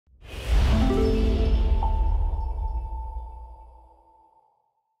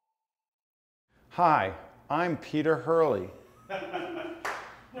Hi, I'm Peter Hurley.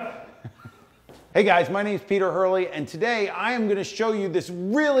 Hey guys, my name is Peter Hurley, and today I am going to show you this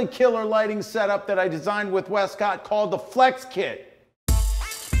really killer lighting setup that I designed with Westcott called the Flex Kit.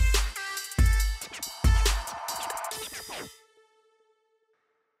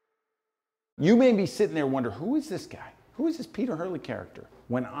 You may be sitting there wondering, who is this guy? Who is this Peter Hurley character?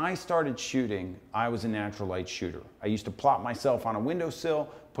 When I started shooting, I was a natural light shooter. I used to plop myself on a windowsill,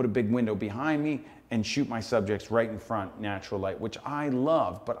 put a big window behind me, and shoot my subjects right in front, natural light, which I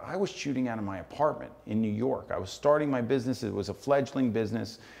love, but I was shooting out of my apartment in New York. I was starting my business, it was a fledgling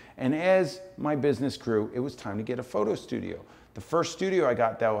business, and as my business grew, it was time to get a photo studio. The first studio I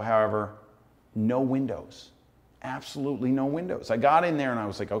got though, however, no windows. Absolutely no windows. I got in there and I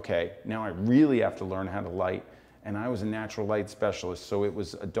was like, okay, now I really have to learn how to light. And I was a natural light specialist, so it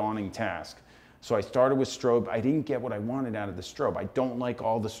was a daunting task. So I started with strobe. I didn't get what I wanted out of the strobe. I don't like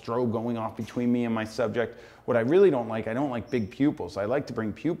all the strobe going off between me and my subject. What I really don't like big pupils. I like to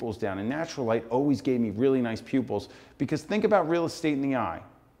bring pupils down, and natural light always gave me really nice pupils, because think about real estate in the eye.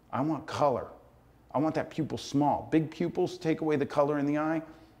 I want color. I want that pupil small. Big pupils take away the color in the eye.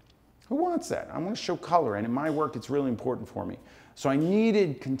 Who wants that? I want to show color, and in my work it's really important for me. So I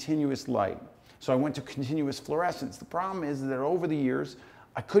needed continuous light. So I went to continuous fluorescence. The problem is that over the years,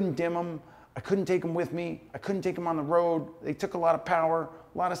 I couldn't dim them, I couldn't take them with me, I couldn't take them on the road. They took a lot of power,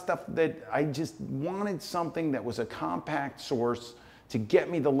 a lot of stuff that I just wanted something that was a compact source to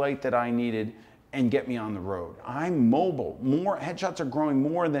get me the light that I needed and get me on the road. I'm mobile. Headshots are growing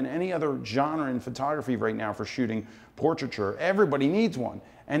more than any other genre in photography right now for shooting portraiture. Everybody needs one.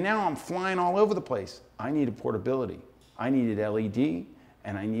 And now I'm flying all over the place. I needed portability. I needed LED,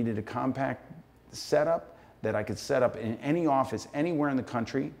 and I needed a compact setup that I could set up in any office anywhere in the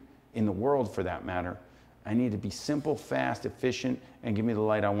country, in the world for that matter. I need to be simple, fast, efficient, and give me the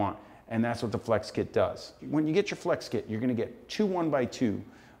light I want. And that's what the Flex Kit does. When you get your Flex Kit, you're gonna get two 1x2.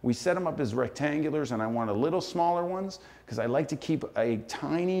 We set them up as rectangulars, and I want a little smaller ones because I like to keep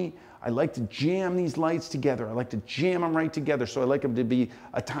I like to jam these lights together. I like to jam them right together, so I like them to be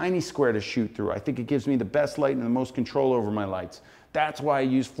a tiny square to shoot through. I think it gives me the best light and the most control over my lights. That's why I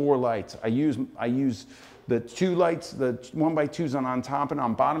use 4 lights. I use the 2 lights, the 1x2s on top and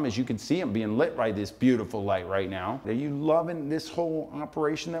on bottom. As you can see, I'm being lit by this beautiful light right now. Are you loving this whole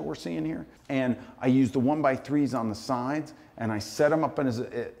operation that we're seeing here? And I use the 1x3s on the sides, and I set them up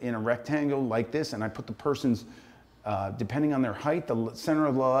in a rectangle like this, and I put the person's, depending on their height, the center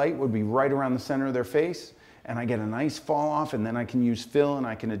of the light would be right around the center of their face, and I get a nice fall off, and then I can use fill and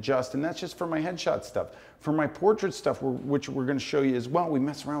I can adjust, and that's just for my headshot stuff. For my portrait stuff, which we're going to show you as well, we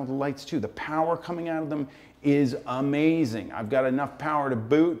mess around with the lights too. The power coming out of them is amazing. I've got enough power to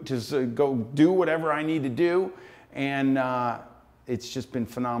boot to go do whatever I need to do, and it's just been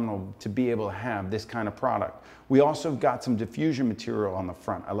phenomenal to be able to have this kind of product. We also got some diffusion material on the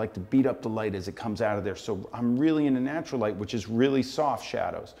front. I like to beat up the light as it comes out of there, so I'm really into natural light, which is really soft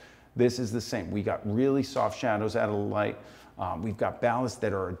shadows. This is the same. We got really soft shadows out of the light. We've got ballasts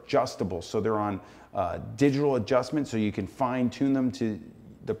that are adjustable, so they're on digital adjustment, so you can fine tune them to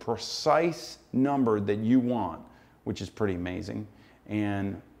the precise number that you want, which is pretty amazing.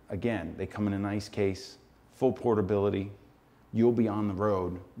 And again, they come in a nice case, full portability. You'll be on the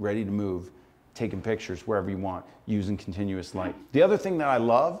road, ready to move, taking pictures wherever you want, using continuous light. The other thing that I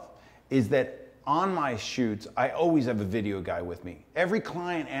love is that on my shoots, I always have a video guy with me. Every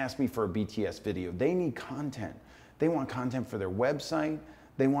client asks me for a BTS video. They need content. They want content for their website.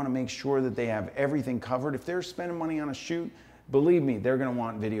 They want to make sure that they have everything covered. If they're spending money on a shoot, believe me, they're going to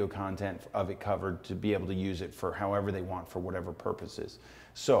want video content of it covered to be able to use it for however they want for whatever purposes.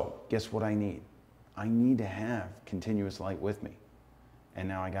 So guess what I need? I need to have continuous light with me. And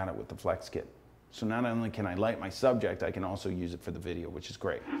now I got it with the Flex Kit. So not only can I light my subject, I can also use it for the video, which is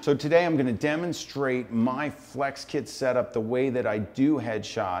great. So today I'm going to demonstrate my Flex Kit setup the way that I do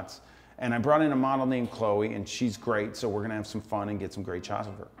headshots. And I brought in a model named Chloe, and she's great, so we're going to have some fun and get some great shots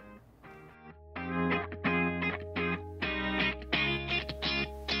of her.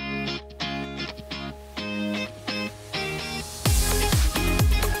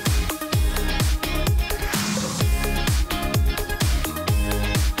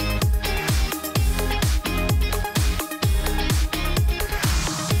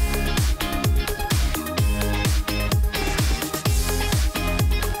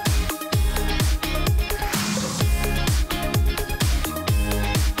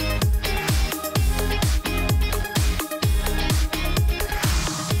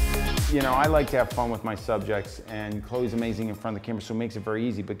 You know, I like to have fun with my subjects, and Chloe's amazing in front of the camera, so it makes it very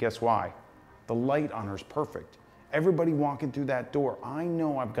easy, but guess why? The light on her is perfect. Everybody walking through that door, I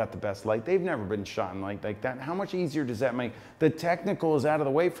know I've got the best light. They've never been shot in light like that. How much easier does that make? The technical is out of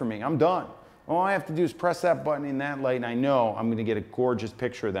the way for me. I'm done. All I have to do is press that button in that light and I know I'm gonna get a gorgeous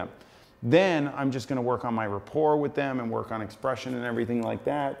picture of them. Then I'm just gonna work on my rapport with them and work on expression and everything like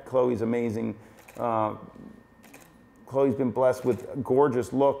that. Chloe's amazing. Chloe's been blessed with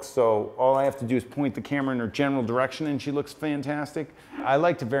gorgeous looks, so all I have to do is point the camera in her general direction and she looks fantastic. I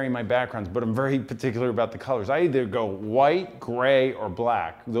like to vary my backgrounds, but I'm very particular about the colors. I either go white, gray, or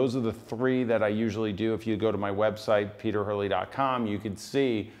black. Those are the three that I usually do. If you go to my website, peterhurley.com, you can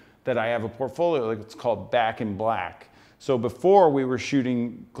see that I have a portfolio. It's called Back in Black. So before we were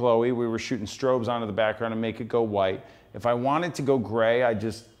shooting Chloe, we were shooting strobes onto the background and make it go white. If I wanted to go gray, I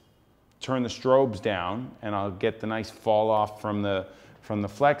just turn the strobes down and I'll get the nice fall off from the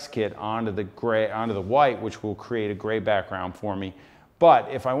flex kit onto the gray, onto the white, which will create a gray background for me.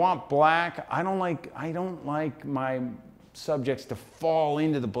 But if I want black, I don't like my subjects to fall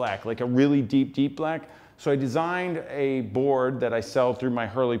into the black, like a really deep, deep black. So I designed a board that I sell through my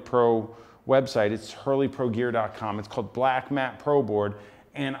Hurley Pro website. It's hurleyprogear.com. It's called Black Matte Pro Board.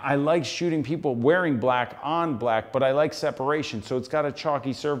 And I like shooting people wearing black on black, but I like separation, so it's got a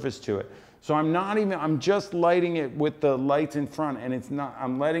chalky surface to it. So I'm just lighting it with the lights in front, and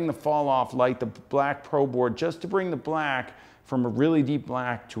I'm letting the fall off light the black Pro Board just to bring the black from a really deep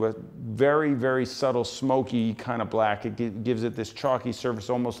black to a very, very subtle smoky kind of black. It gives it this chalky surface,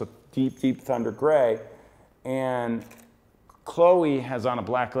 almost a deep, deep thunder gray. And Chloe has on a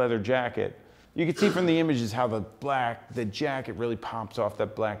black leather jacket. You can see from the images how the jacket really pops off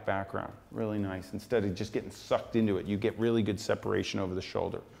that black background. Really nice. Instead of just getting sucked into it, you get really good separation over the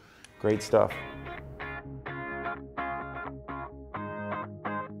shoulder. Great stuff.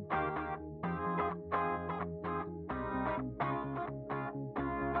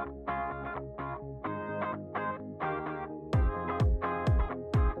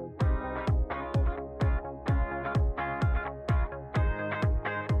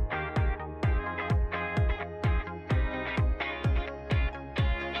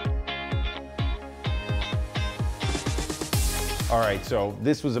 All right, so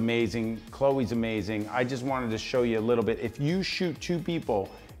this was amazing. Chloe's amazing. I just wanted to show you a little bit. If you shoot two people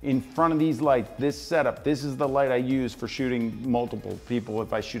in front of these lights, this setup, this is the light I use for shooting multiple people.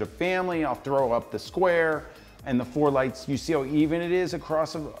 If I shoot a family, I'll throw up the square and the four lights. You see how even it is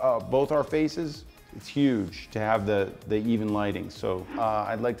across both our faces? It's huge to have the even lighting. So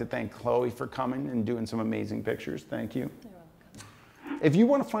I'd like to thank Chloe for coming and doing some amazing pictures. Thank you. If you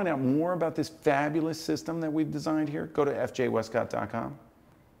want to find out more about this fabulous system that we've designed here, go to fjwestcott.com.